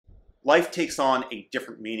Life takes on a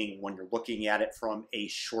different meaning when you're looking at it from a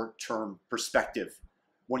short-term perspective.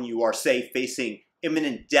 When you are, say, facing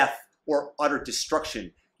imminent death or utter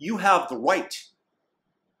destruction, you have the right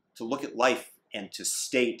to look at life and to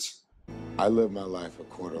state, I live my life a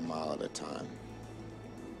quarter mile at a time.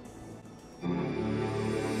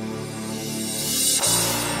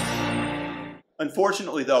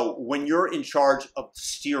 Unfortunately, though, when you're in charge of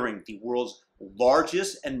steering the world's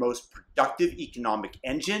largest and most productive economic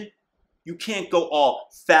engine, you can't go all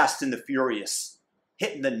fast and the furious,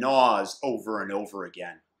 hitting the NOS over and over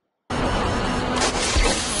again.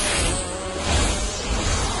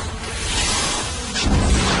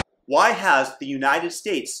 Why has the United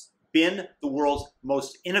States been the world's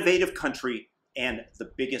most innovative country and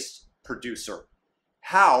the biggest producer?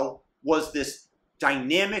 How was this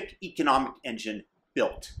dynamic economic engine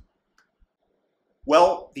built?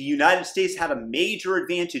 Well, the United States had a major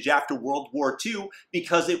advantage after World War II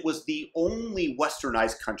because it was the only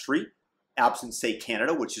westernized country, absent, say,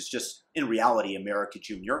 Canada, which is just in reality America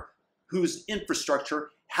Junior, whose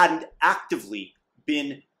infrastructure hadn't actively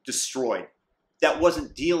been destroyed, that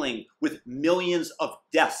wasn't dealing with millions of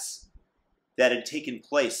deaths that had taken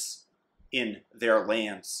place in their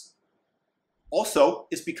lands. Also,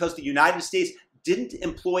 it's because the United States didn't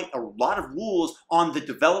employ a lot of rules on the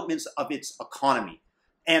developments of its economy.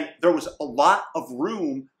 And there was a lot of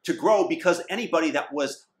room to grow because anybody that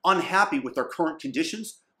was unhappy with their current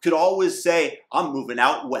conditions could always say, I'm moving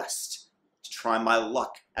out west to try my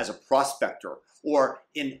luck as a prospector or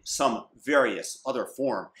in some various other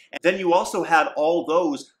form. And then you also had all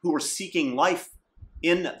those who were seeking life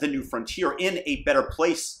in the new frontier, in a better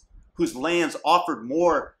place, whose lands offered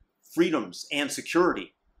more freedoms and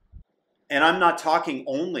security. And I'm not talking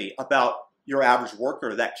only about your average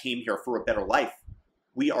worker that came here for a better life.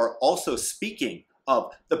 We are also speaking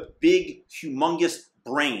of the big, humongous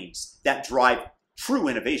brains that drive true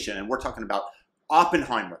innovation. And we're talking about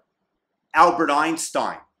Oppenheimer, Albert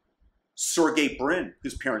Einstein, Sergey Brin,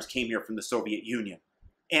 whose parents came here from the Soviet Union,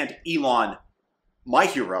 and Elon, my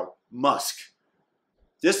hero, Musk.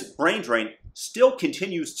 This brain drain still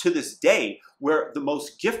continues to this day, where the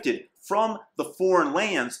most gifted from the foreign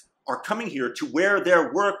lands are coming here to where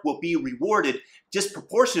their work will be rewarded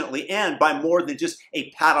disproportionately and by more than just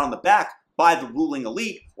a pat on the back by the ruling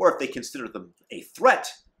elite, or if they consider them a threat,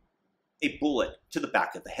 a bullet to the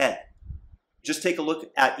back of the head. Just take a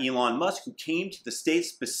look at Elon Musk, who came to the States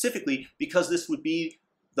specifically because this would be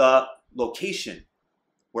the location,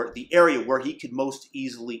 where the area where he could most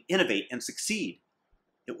easily innovate and succeed.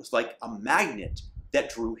 It was like a magnet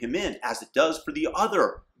that drew him in, as it does for the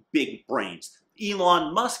other big brains.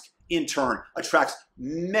 Elon Musk, in turn, attracts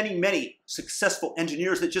many, many successful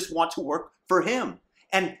engineers that just want to work for him.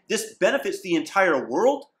 And this benefits the entire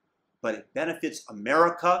world, but it benefits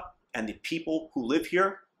America and the people who live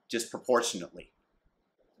here disproportionately.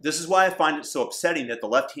 This is why I find it so upsetting that the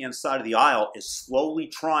left-hand side of the aisle is slowly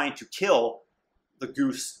trying to kill the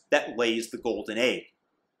goose that lays the golden egg.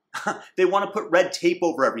 They want to put red tape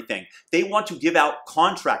over everything. They want to give out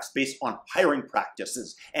contracts based on hiring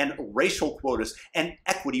practices and racial quotas and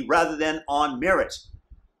equity rather than on merit.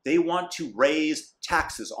 They want to raise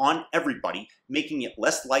taxes on everybody, making it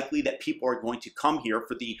less likely that people are going to come here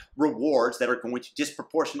for the rewards that are going to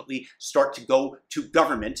disproportionately start to go to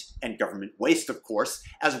government, and government waste, of course,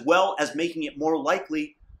 as well as making it more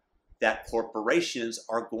likely that corporations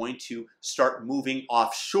are going to start moving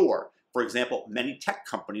offshore. For example, many tech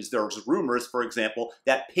companies, there's rumors, for example,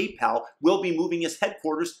 that PayPal will be moving its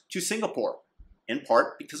headquarters to Singapore, in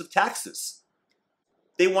part because of taxes.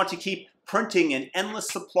 They want to keep printing an endless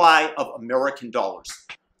supply of American dollars,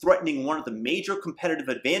 threatening one of the major competitive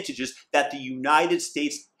advantages that the United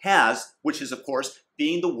States has, which is, of course,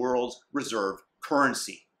 being the world's reserve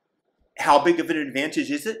currency. How big of an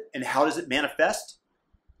advantage is it, and how does it manifest?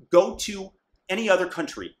 Go to any other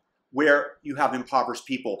country where you have impoverished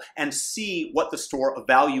people and see what the store of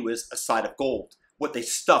value is aside of gold, what they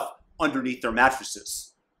stuff underneath their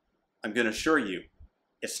mattresses. I'm going to assure you,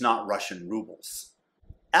 it's not Russian rubles.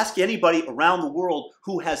 Ask anybody around the world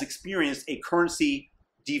who has experienced a currency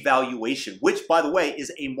devaluation, which, by the way,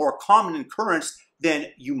 is a more common occurrence than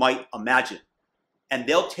you might imagine. And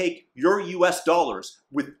they'll take your US dollars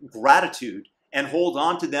with gratitude and hold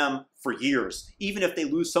on to them for years, even if they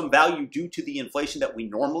lose some value due to the inflation that we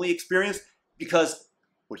normally experience, because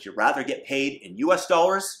would you rather get paid in US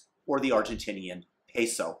dollars or the Argentinian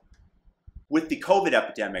peso? With the COVID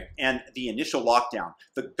epidemic and the initial lockdown,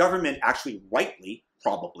 the government actually rightly,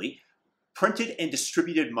 probably, printed and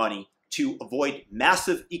distributed money to avoid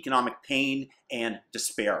massive economic pain and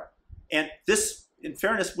despair. And this in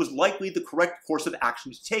fairness, was likely the correct course of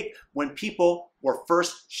action to take when people were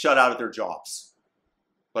first shut out of their jobs.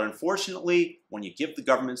 But unfortunately, when you give the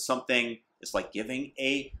government something, it's like giving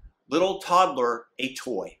a little toddler a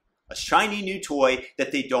toy, a shiny new toy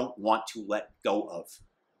that they don't want to let go of.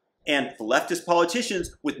 And the leftist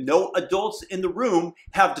politicians with no adults in the room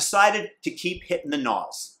have decided to keep hitting the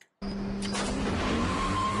NOS.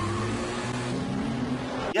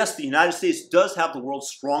 Yes, the United States does have the world's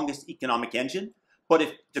strongest economic engine, but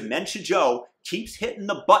if Dementia Joe keeps hitting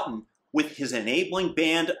the button with his enabling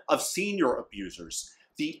band of senior abusers,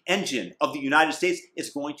 the engine of the United States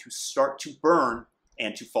is going to start to burn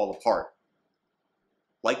and to fall apart.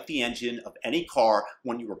 Like the engine of any car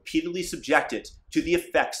when you repeatedly subject it to the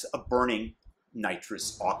effects of burning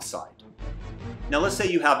nitrous oxide. Now let's say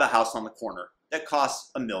you have a house on the corner that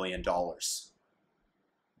costs $1 million.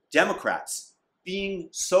 Democrats, being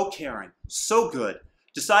so caring, so good,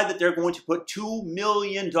 decide that they're going to put $2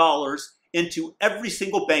 million into every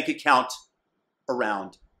single bank account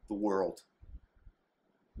around the world.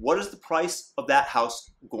 What is the price of that house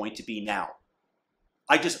going to be now?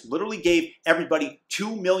 I just literally gave everybody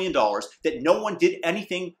 $2 million that no one did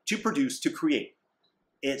anything to produce, to create.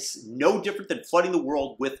 It's no different than flooding the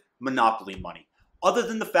world with monopoly money, other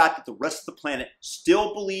than the fact that the rest of the planet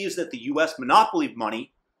still believes that the US monopoly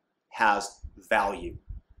money has value,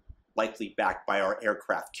 likely backed by our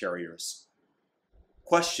aircraft carriers.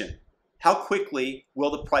 Question: how quickly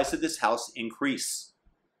will the price of this house increase?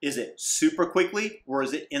 Is it super quickly or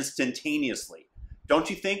is it instantaneously? Don't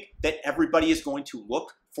you think that everybody is going to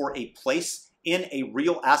look for a place in a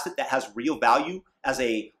real asset that has real value as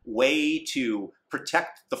a way to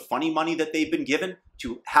protect the funny money that they've been given,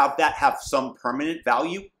 to have that have some permanent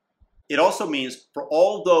value? It also means for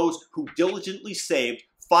all those who diligently saved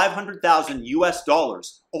 $500,000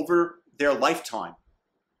 US over their lifetime,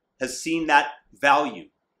 has seen that value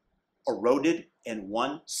eroded in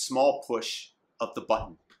one small push of the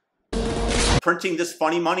button. Printing this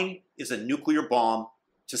funny money is a nuclear bomb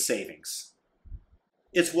to savings.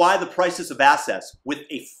 It's why the prices of assets with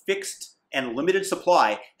a fixed and limited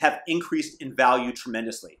supply have increased in value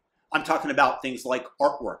tremendously. I'm talking about things like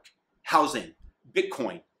artwork, housing,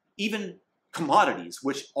 Bitcoin, even commodities,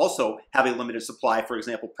 which also have a limited supply. For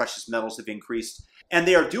example, precious metals have increased, and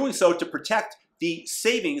they are doing so to protect the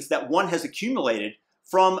savings that one has accumulated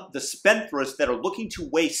from the spendthrifts that are looking to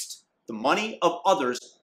waste the money of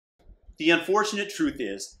others. The unfortunate truth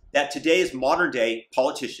is that today's modern day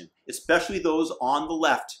politician, especially those on the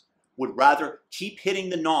left, would rather keep hitting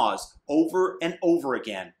the NOS over and over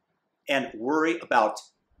again and worry about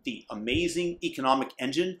the amazing economic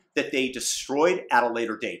engine that they destroyed at a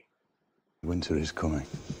later date. Winter is coming.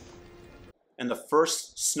 And the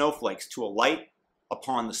first snowflakes to alight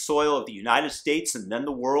upon the soil of the United States and then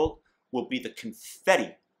the world will be the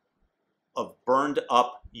confetti of burned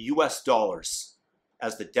up US dollars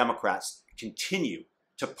as the Democrats continue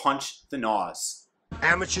to punch the NOS.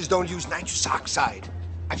 Amateurs don't use nitrous oxide.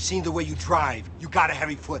 I've seen the way you drive. You got a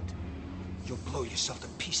heavy foot. You'll blow yourself to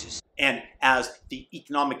pieces. And as the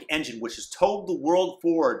economic engine which has towed the world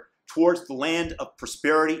forward towards the land of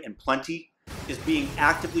prosperity and plenty is being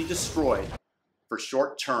actively destroyed for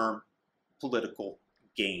short-term political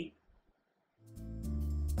gain.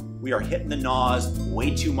 We are hitting the NOS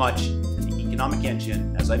way too much, and the economic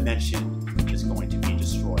engine, as I mentioned, is going to be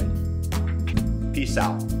destroyed. Peace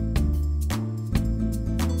out.